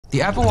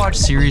The Apple Watch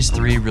Series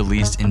 3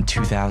 released in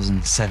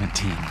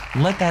 2017.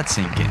 Let that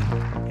sink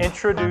in.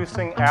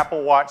 Introducing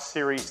Apple Watch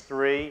Series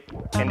 3,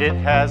 and it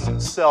has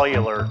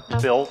cellular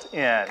built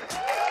in.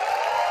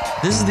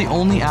 This is the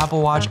only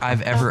Apple Watch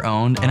I've ever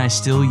owned, and I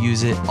still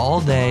use it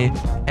all day,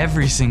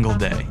 every single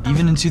day,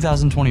 even in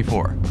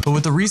 2024. But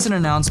with the recent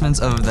announcements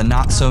of the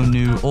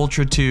not-so-new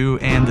Ultra 2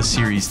 and the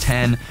Series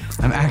 10,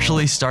 I'm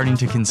actually starting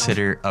to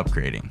consider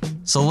upgrading.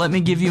 So let me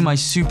give you my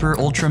super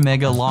ultra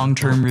mega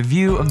long-term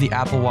review of the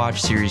Apple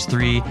Watch Series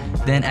 3,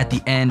 then at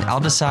the end, I'll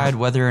decide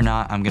whether or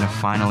not I'm gonna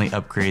finally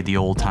upgrade the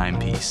old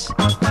timepiece.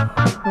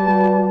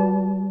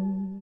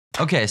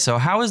 Okay, so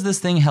how has this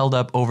thing held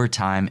up over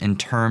time in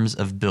terms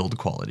of build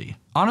quality?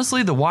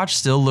 Honestly, the watch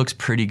still looks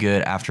pretty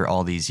good after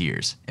all these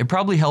years. It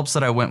probably helps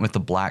that I went with the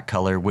black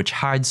color, which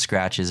hides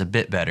scratches a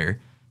bit better.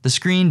 The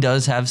screen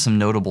does have some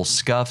notable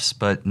scuffs,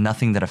 but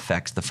nothing that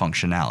affects the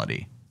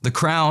functionality. The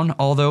crown,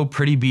 although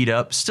pretty beat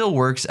up, still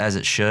works as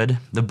it should.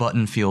 The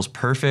button feels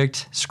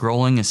perfect,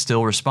 scrolling is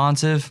still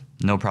responsive,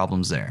 no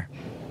problems there.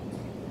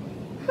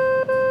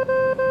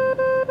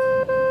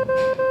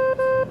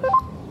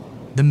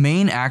 The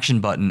main action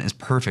button is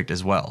perfect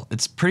as well.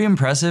 It's pretty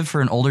impressive for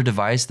an older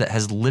device that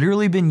has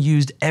literally been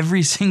used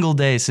every single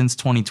day since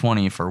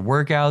 2020 for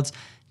workouts,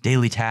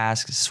 daily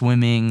tasks,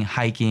 swimming,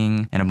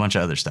 hiking, and a bunch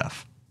of other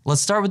stuff.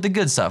 Let's start with the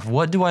good stuff.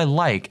 What do I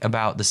like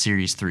about the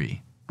Series 3?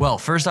 Well,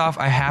 first off,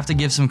 I have to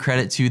give some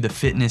credit to the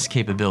fitness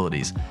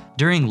capabilities.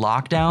 During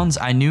lockdowns,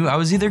 I knew I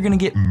was either gonna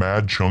get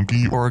mad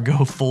chunky or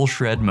go full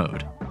shred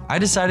mode. I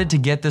decided to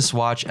get this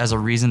watch as a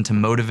reason to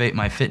motivate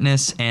my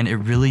fitness, and it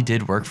really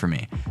did work for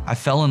me. I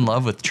fell in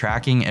love with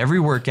tracking every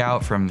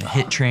workout from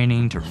HIIT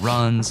training to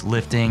runs,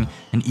 lifting,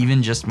 and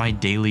even just my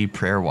daily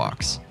prayer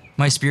walks.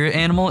 My spirit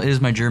animal is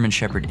my German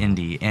Shepherd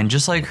Indy, and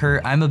just like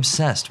her, I'm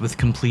obsessed with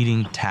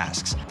completing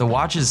tasks. The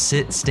watch's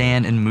sit,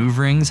 stand, and move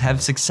rings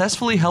have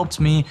successfully helped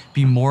me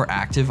be more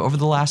active over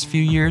the last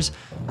few years,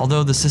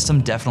 although the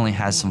system definitely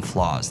has some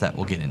flaws that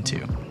we'll get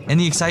into. And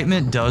the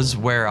excitement does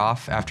wear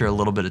off after a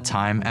little bit of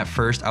time. At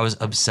first, I was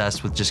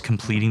obsessed with just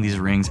completing these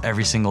rings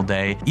every single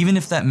day, even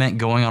if that meant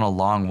going on a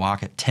long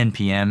walk at 10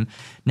 p.m.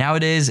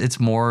 Nowadays, it's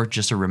more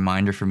just a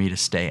reminder for me to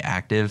stay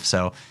active,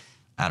 so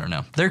I don't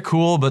know. They're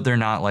cool, but they're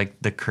not like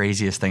the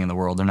craziest thing in the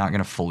world. They're not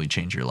gonna fully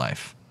change your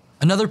life.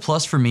 Another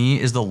plus for me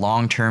is the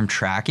long-term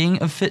tracking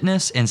of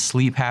fitness and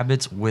sleep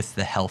habits with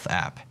the Health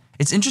app.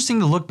 It's interesting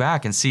to look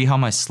back and see how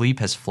my sleep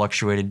has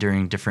fluctuated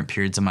during different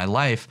periods of my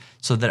life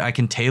so that I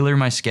can tailor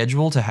my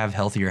schedule to have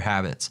healthier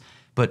habits.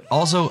 But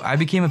also, I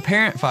became a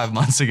parent 5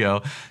 months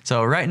ago,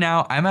 so right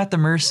now I'm at the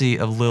mercy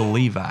of little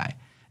Levi.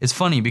 It's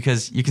funny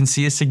because you can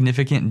see a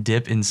significant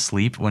dip in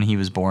sleep when he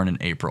was born in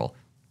April,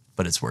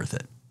 but it's worth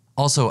it.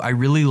 Also, I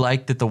really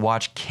like that the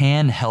watch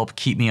can help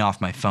keep me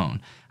off my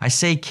phone. I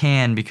say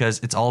can because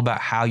it's all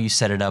about how you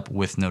set it up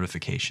with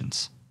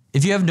notifications.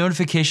 If you have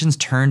notifications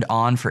turned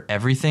on for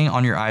everything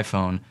on your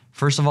iPhone,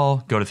 first of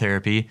all, go to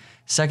therapy.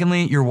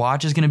 Secondly, your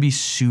watch is gonna be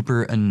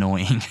super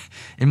annoying.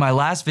 In my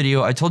last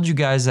video, I told you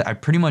guys that I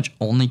pretty much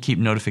only keep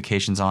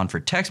notifications on for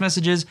text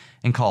messages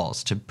and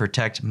calls to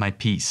protect my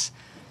peace.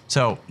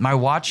 So my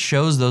watch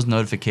shows those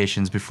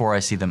notifications before I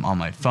see them on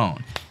my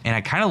phone. And I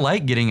kind of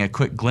like getting a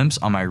quick glimpse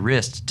on my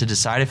wrist to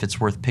decide if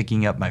it's worth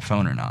picking up my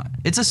phone or not.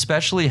 It's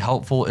especially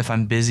helpful if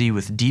I'm busy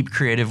with deep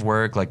creative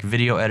work like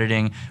video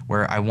editing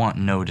where I want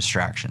no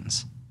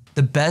distractions.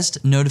 The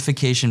best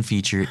notification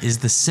feature is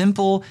the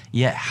simple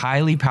yet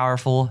highly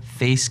powerful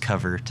face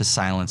cover to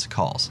silence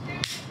calls.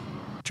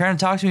 Trying to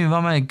talk to me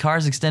about my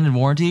car's extended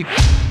warranty?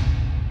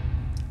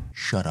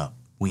 Shut up,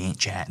 we ain't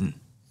chatting.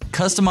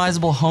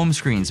 Customizable home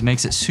screens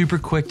makes it super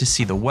quick to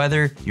see the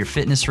weather, your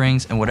fitness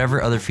rings, and whatever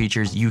other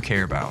features you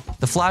care about.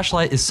 The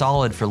flashlight is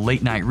solid for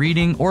late night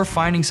reading or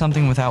finding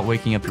something without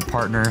waking up your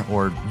partner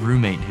or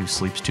roommate who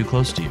sleeps too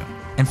close to you.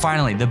 And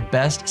finally, the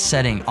best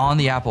setting on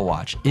the Apple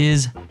Watch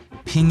is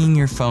pinging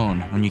your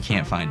phone when you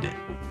can't find it.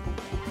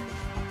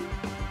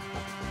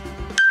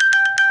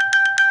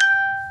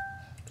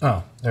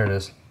 Oh, there it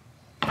is.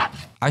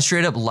 I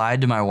straight up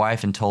lied to my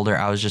wife and told her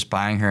I was just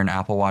buying her an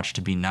Apple Watch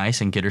to be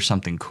nice and get her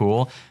something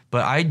cool,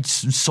 but I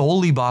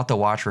solely bought the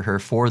watch for her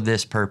for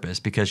this purpose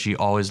because she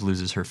always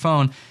loses her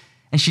phone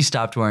and she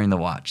stopped wearing the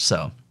watch,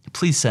 so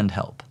please send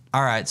help.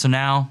 All right, so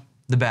now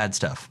the bad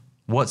stuff.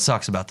 What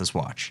sucks about this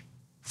watch?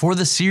 For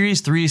the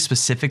Series 3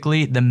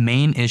 specifically, the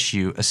main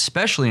issue,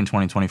 especially in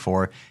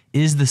 2024,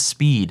 is the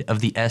speed of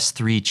the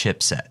S3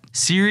 chipset.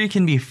 Siri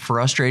can be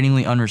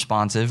frustratingly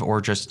unresponsive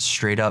or just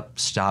straight up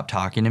stop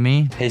talking to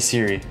me. Hey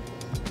Siri.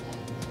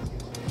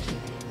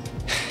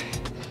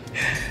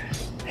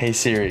 Hey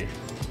Siri.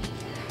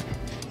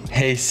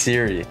 Hey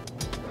Siri.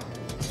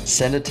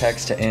 Send a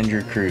text to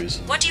Andrew Cruz.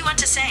 What do you want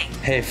to say?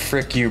 Hey,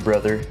 frick you,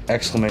 brother!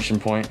 Exclamation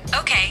point.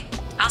 Okay,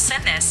 I'll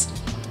send this.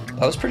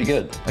 That was pretty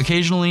good.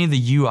 Occasionally,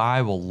 the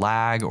UI will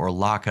lag or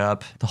lock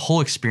up. The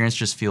whole experience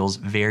just feels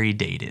very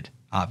dated,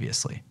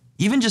 obviously.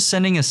 Even just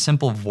sending a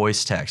simple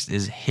voice text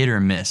is hit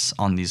or miss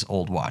on these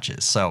old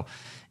watches, so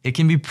it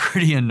can be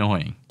pretty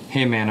annoying.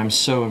 Hey man, I'm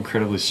so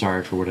incredibly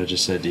sorry for what I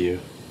just said to you.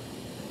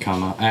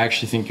 I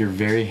actually think you're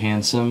very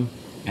handsome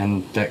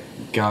and that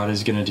God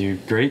is gonna do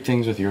great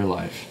things with your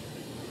life.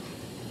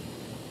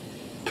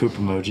 Poop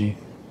emoji.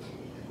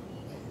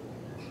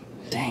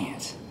 Dang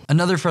it.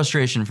 Another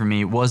frustration for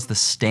me was the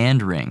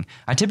stand ring.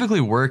 I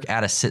typically work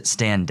at a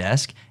sit-stand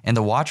desk, and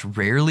the watch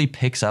rarely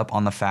picks up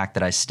on the fact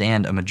that I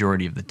stand a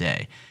majority of the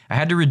day. I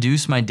had to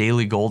reduce my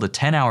daily goal to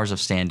 10 hours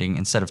of standing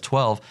instead of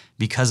 12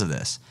 because of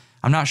this.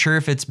 I'm not sure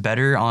if it's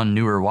better on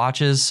newer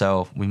watches,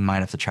 so we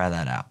might have to try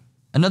that out.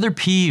 Another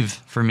peeve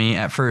for me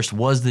at first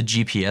was the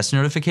GPS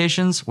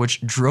notifications,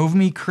 which drove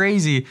me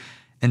crazy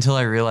until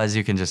I realized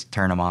you can just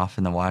turn them off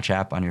in the watch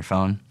app on your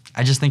phone.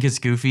 I just think it's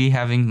goofy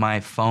having my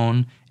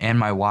phone and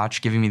my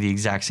watch giving me the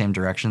exact same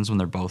directions when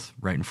they're both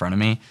right in front of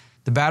me.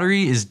 The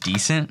battery is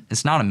decent,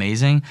 it's not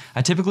amazing.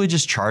 I typically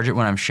just charge it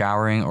when I'm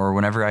showering or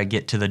whenever I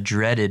get to the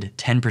dreaded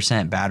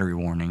 10% battery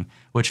warning,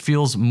 which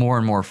feels more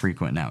and more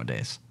frequent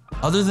nowadays.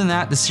 Other than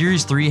that, the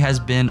Series 3 has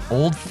been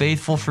old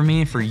faithful for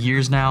me for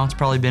years now. It's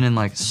probably been in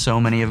like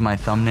so many of my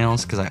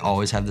thumbnails because I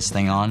always have this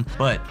thing on.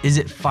 But is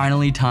it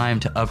finally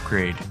time to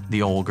upgrade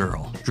the old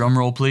girl? Drum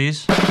roll,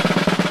 please.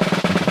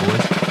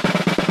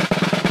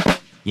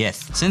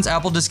 Yes. Since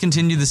Apple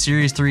discontinued the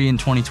Series 3 in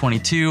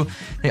 2022,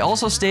 they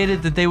also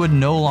stated that they would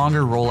no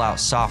longer roll out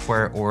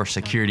software or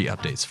security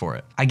updates for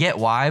it. I get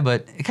why,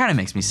 but it kind of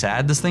makes me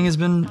sad. This thing has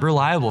been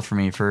reliable for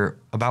me for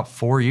about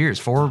 4 years,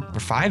 4 or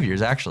 5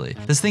 years actually.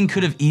 This thing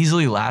could have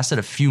easily lasted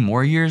a few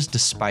more years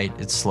despite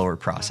its slower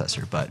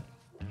processor, but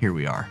here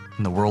we are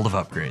in the world of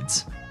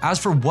upgrades. As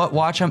for what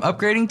watch I'm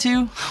upgrading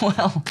to,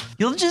 well,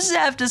 you'll just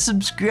have to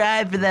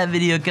subscribe for that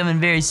video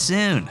coming very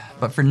soon.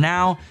 But for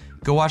now,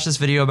 go watch this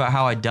video about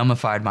how I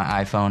dumbified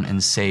my iPhone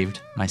and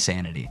saved my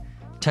sanity.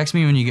 Text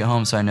me when you get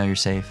home so I know you're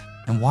safe.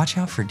 And watch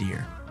out for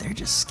deer. They're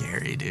just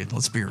scary, dude.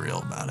 Let's be real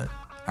about it.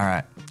 All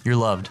right, you're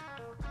loved.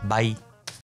 Bye.